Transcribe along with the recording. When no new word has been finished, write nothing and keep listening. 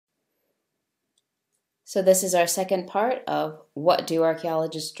So this is our second part of What Do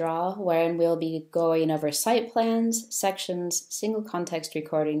Archaeologists Draw, wherein we'll be going over site plans, sections, single context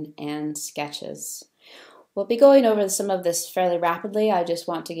recording, and sketches. We'll be going over some of this fairly rapidly. I just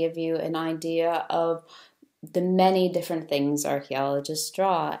want to give you an idea of the many different things archaeologists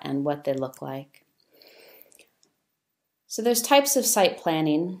draw and what they look like. So there's types of site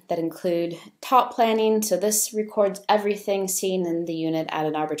planning that include top planning. So this records everything seen in the unit at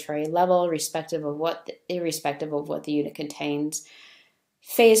an arbitrary level, irrespective of what the unit contains.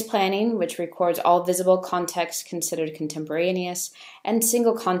 Phase planning, which records all visible context considered contemporaneous, and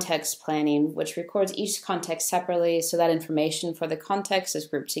single context planning, which records each context separately so that information for the context is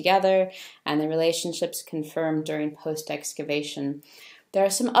grouped together and the relationships confirmed during post-excavation. There are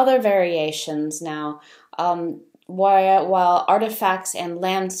some other variations now. While artifacts and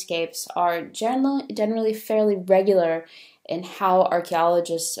landscapes are generally fairly regular in how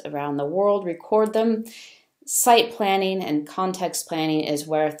archaeologists around the world record them, site planning and context planning is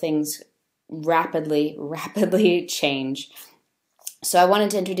where things rapidly change. So I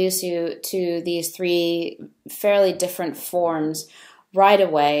wanted to introduce you to these three fairly different forms right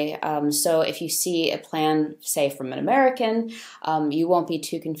away. So if you see a plan, say from an American, you won't be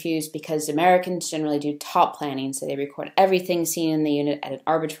too confused because Americans generally do top planning. So they record everything seen in the unit at an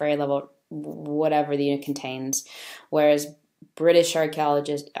arbitrary level, whatever the unit contains. Whereas British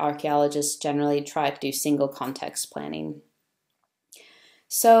archaeologists generally try to do single context planning.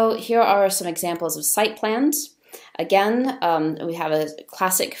 So here are some examples of site plans. Again, we have a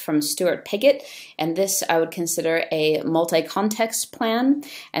classic from Stuart Piggott, and this I would consider a multi-context plan,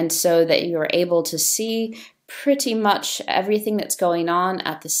 and so that you are able to see pretty much everything that's going on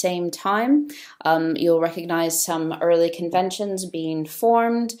at the same time. You'll recognize some early conventions being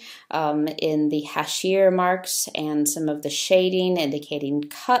formed in the hachir marks and some of the shading indicating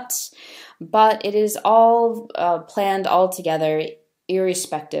cuts, but it is all planned all together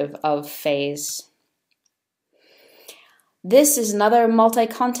irrespective of phase. This is another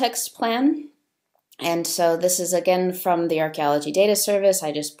multi-context plan, and so this is again from the Archaeology Data Service.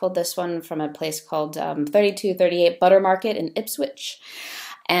 I just pulled this one from a place called 3238 Butter Market in Ipswich.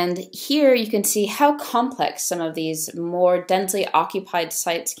 And here you can see how complex some of these more densely occupied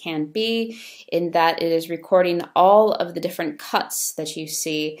sites can be, in that it is recording all of the different cuts that you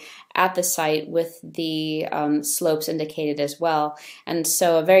see at the site with the slopes indicated as well. And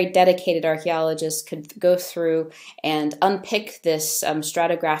so a very dedicated archaeologist could go through and unpick this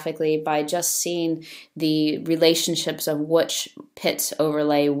stratigraphically by just seeing the relationships of which pits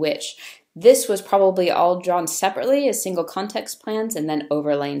overlay which. This was probably all drawn separately as single context plans and then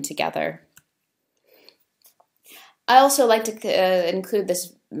overlain together. I also like to include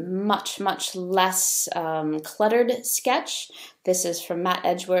this much less cluttered sketch. This is from Matt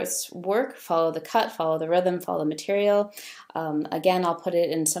Edgeworth's work, Follow the Cut, Follow the Rhythm, Follow the Material. Again, I'll put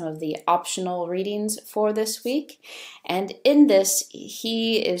it in some of the optional readings for this week. And in this,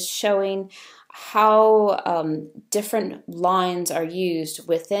 he is showing how different lines are used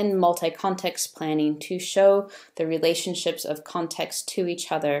within multi-context planning to show the relationships of context to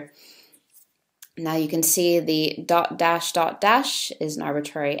each other. Now you can see the dot dash is an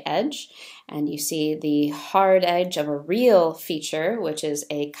arbitrary edge, and you see the hard edge of a real feature, which is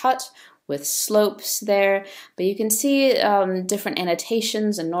a cut with slopes there, but you can see different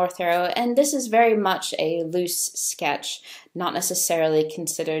annotations and north arrow, and this is very much a loose sketch, not necessarily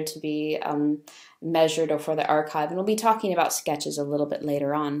considered to be measured or for the archive, and we'll be talking about sketches a little bit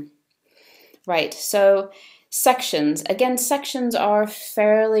later on. Right, so sections. Again, sections are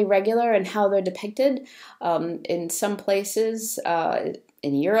fairly regular in how they're depicted. In some places,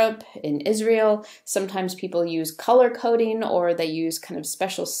 in Europe, in Israel, sometimes people use color coding or they use kind of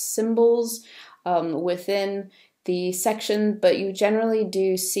special symbols within the section, but you generally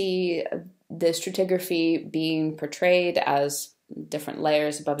do see the stratigraphy being portrayed as different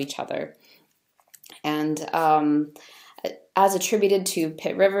layers above each other. And as attributed to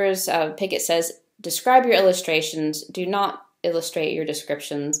Pitt Rivers, Piggott says, describe your illustrations, do not illustrate your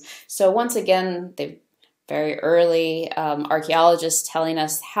descriptions. So once again, they've very early archaeologists telling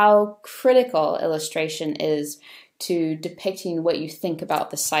us how critical illustration is to depicting what you think about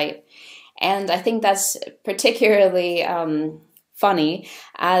the site. And I think that's particularly funny,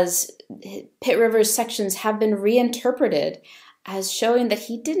 as Pitt Rivers sections have been reinterpreted as showing that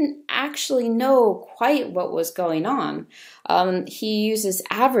he didn't actually know quite what was going on. He uses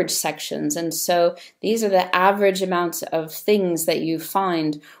average sections, and so these are the average amounts of things that you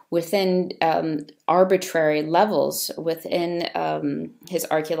find within arbitrary levels within his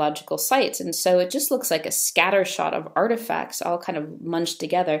archaeological sites. And so it just looks like a scattershot of artifacts all kind of munched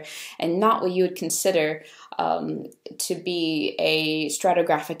together, and not what you would consider to be a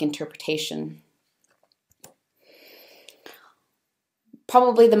stratigraphic interpretation.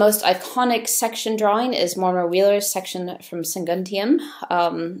 Probably the most iconic section drawing is Mortimer Wheeler's section from Saguntium,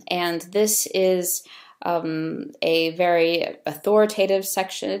 and this is a very authoritative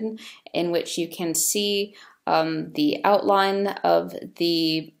section in which you can see the outline of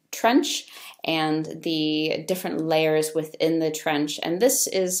the trench and the different layers within the trench. And this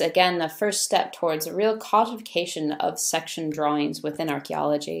is, again, the first step towards a real codification of section drawings within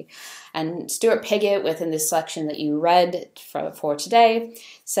archaeology. And Stuart Piggott, within this section that you read for today,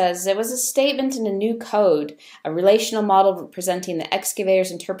 says, "It was a statement in a new code, a relational model representing the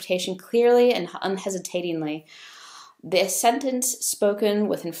excavator's interpretation clearly and unhesitatingly. The sentence spoken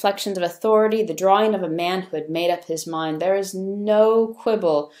with inflections of authority, the drawing of a man who had made up his mind. There is no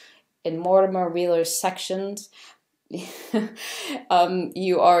quibble in Mortimer Wheeler's sections."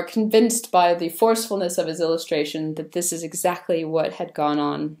 You are convinced by the forcefulness of his illustration that this is exactly what had gone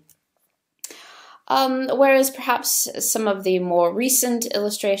on. Whereas perhaps some of the more recent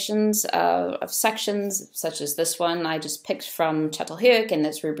illustrations of sections, such as this one I just picked from Çatalhöyük, and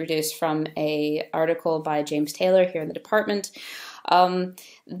it's reproduced from an article by James Taylor here in the department,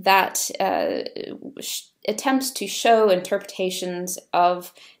 that attempts to show interpretations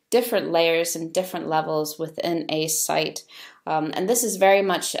of different layers and different levels within a site. And this is very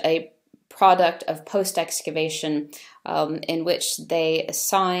much a product of post-excavation, in which they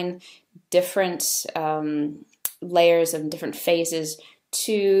assign different layers and different phases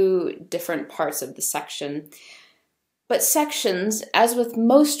to different parts of the section. But sections, as with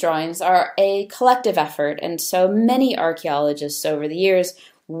most drawings, are a collective effort, and so many archaeologists over the years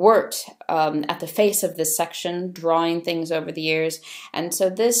worked at the face of this section, drawing things over the years. And so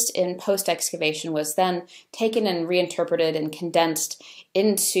this, in post-excavation, was then taken and reinterpreted and condensed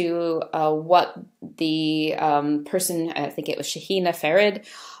into what the person, I think it was Shahina Farid,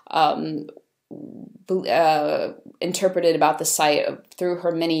 interpreted about the site through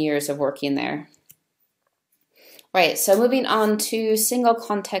her many years of working there. Right, so moving on to single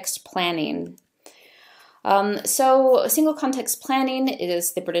context planning. So single context planning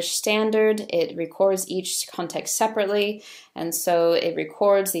is the British standard. It records each context separately, and so it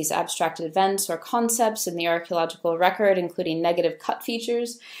records these abstracted events or concepts in the archaeological record, including negative cut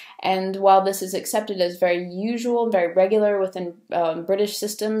features. And while this is accepted as very usual, very regular within British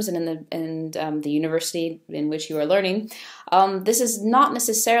systems and in the university in which you are learning, this is not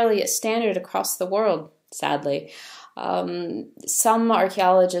necessarily a standard across the world, sadly. Some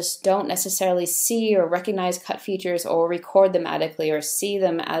archaeologists don't necessarily see or recognize cut features or record them adequately or see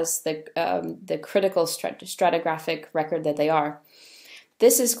them as the critical stratigraphic record that they are.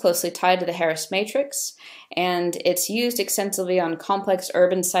 This is closely tied to the Harris matrix, and it's used extensively on complex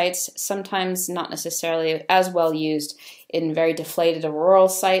urban sites, sometimes not necessarily as well used in very deflated rural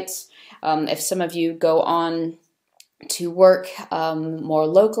sites. If some of you go on to work more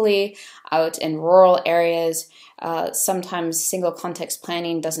locally out in rural areas, sometimes single context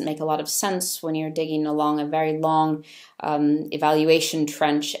planning doesn't make a lot of sense when you're digging along a very long evaluation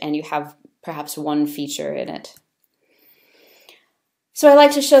trench and you have perhaps one feature in it. So I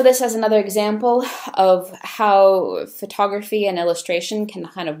like to show this as another example of how photography and illustration can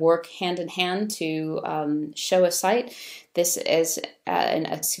kind of work hand in hand to show a site. This is an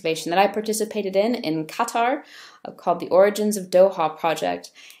excavation that I participated in Qatar, called the Origins of Doha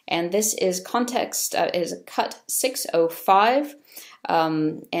Project, and this is is cut 605,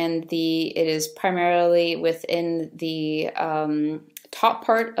 and it is primarily within the top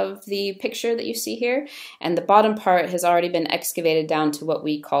part of the picture that you see here, and the bottom part has already been excavated down to what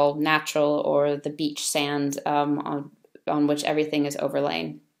we call natural, or the beach sand, on which everything is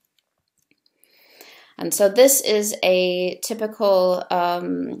overlain. And so this is a typical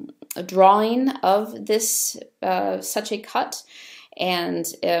drawing of this such a cut, and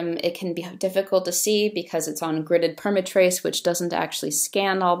it can be difficult to see because it's on gridded permatrace, which doesn't actually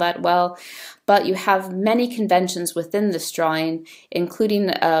scan all that well. But you have many conventions within this drawing, including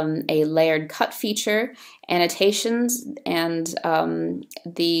a layered cut feature, annotations, and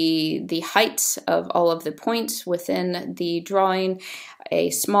the heights of all of the points within the drawing, a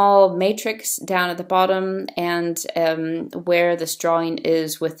small matrix down at the bottom, and where this drawing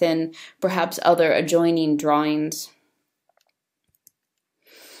is within perhaps other adjoining drawings.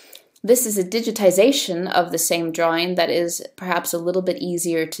 This is a digitization of the same drawing that is perhaps a little bit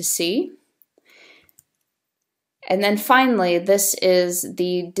easier to see. And then finally, this is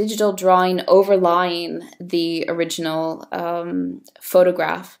the digital drawing overlying the original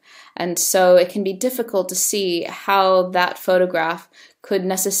photograph. And so it can be difficult to see how that photograph could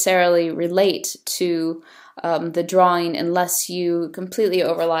necessarily relate to the drawing unless you completely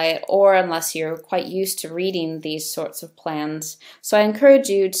overlay it, or unless you're quite used to reading these sorts of plans. So I encourage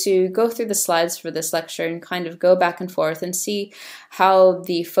you to go through the slides for this lecture and kind of go back and forth and see how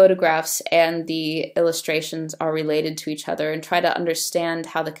the photographs and the illustrations are related to each other, and try to understand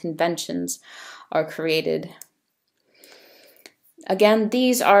how the conventions are created. Again,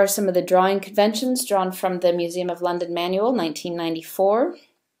 these are some of the drawing conventions drawn from the Museum of London Manual, 1994.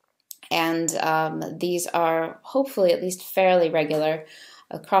 And these are hopefully at least fairly regular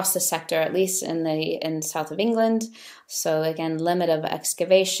across the sector, at least in south of England. So again, limit of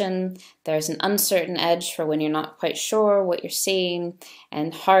excavation, there's an uncertain edge for when you're not quite sure what you're seeing,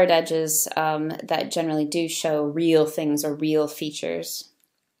 and hard edges that generally do show real things or real features.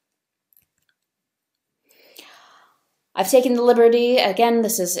 I've taken the liberty, again,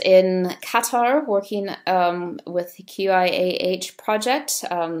 this is in Qatar, working with the QIAH project.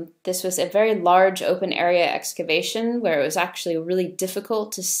 This was a very large open area excavation where it was actually really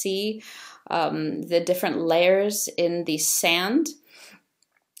difficult to see the different layers in the sand.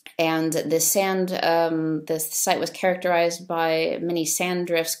 And the sand, the site was characterized by many sand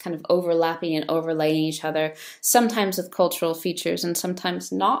drifts kind of overlapping and overlaying each other, sometimes with cultural features and sometimes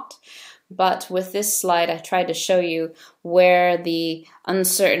not. But with this slide, I tried to show you where the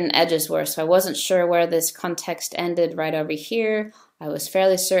uncertain edges were. So I wasn't sure where this context ended right over here. I was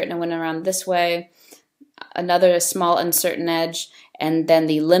fairly certain I went around this way. Another small uncertain edge, and then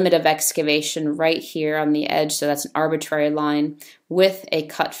the limit of excavation right here on the edge. So that's an arbitrary line with a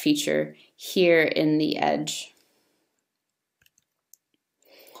cut feature here in the edge.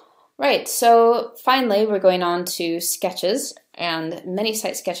 Right, so finally we're going on to sketches, and many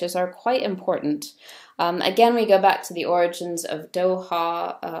site sketches are quite important. Again, we go back to the origins of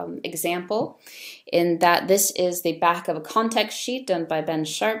Doha example, in that this is the back of a context sheet done by Ben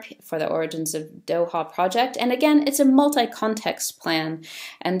Sharp for the Origins of Doha project. And again, it's a multi-context plan.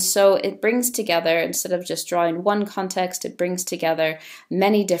 And so it brings together, instead of just drawing one context, it brings together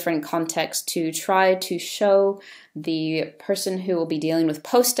many different contexts to try to show the person who will be dealing with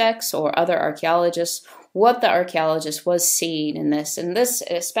post-ex or other archaeologists what the archaeologist was seeing in this. And this,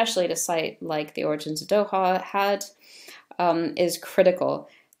 especially at a site like the Origins of Doha had, is critical,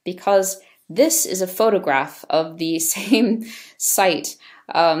 because this is a photograph of the same site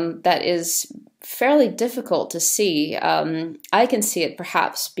that is fairly difficult to see. I can see it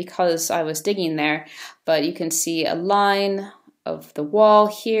perhaps because I was digging there, but you can see a line of the wall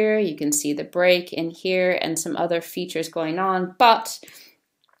here, you can see the break in here and some other features going on. But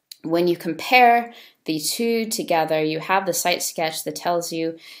when you compare the two together, you have the site sketch that tells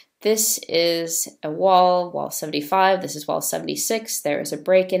you this is a wall, wall 75, this is wall 76, there is a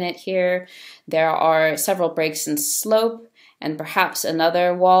break in it here, there are several breaks in slope, and perhaps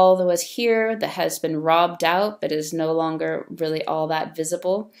another wall that was here that has been robbed out but is no longer really all that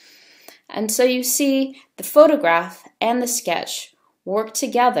visible. And so you see the photograph and the sketch work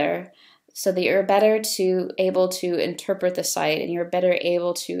together so that you're better able to interpret the site, and you're better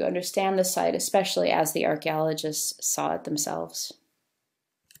able to understand the site, especially as the archaeologists saw it themselves.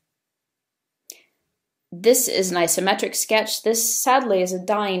 This is an isometric sketch. This sadly is a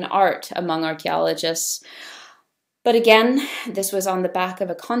dying art among archaeologists. But again, this was on the back of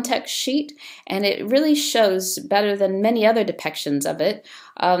a context sheet, and it really shows better than many other depictions of it.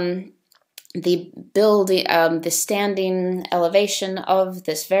 The building, the standing elevation of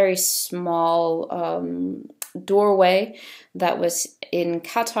this very small doorway that was in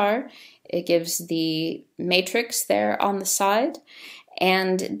Qatar. It gives the matrix there on the side,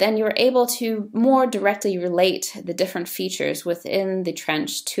 and then you're able to more directly relate the different features within the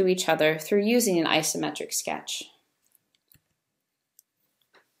trench to each other through using an isometric sketch.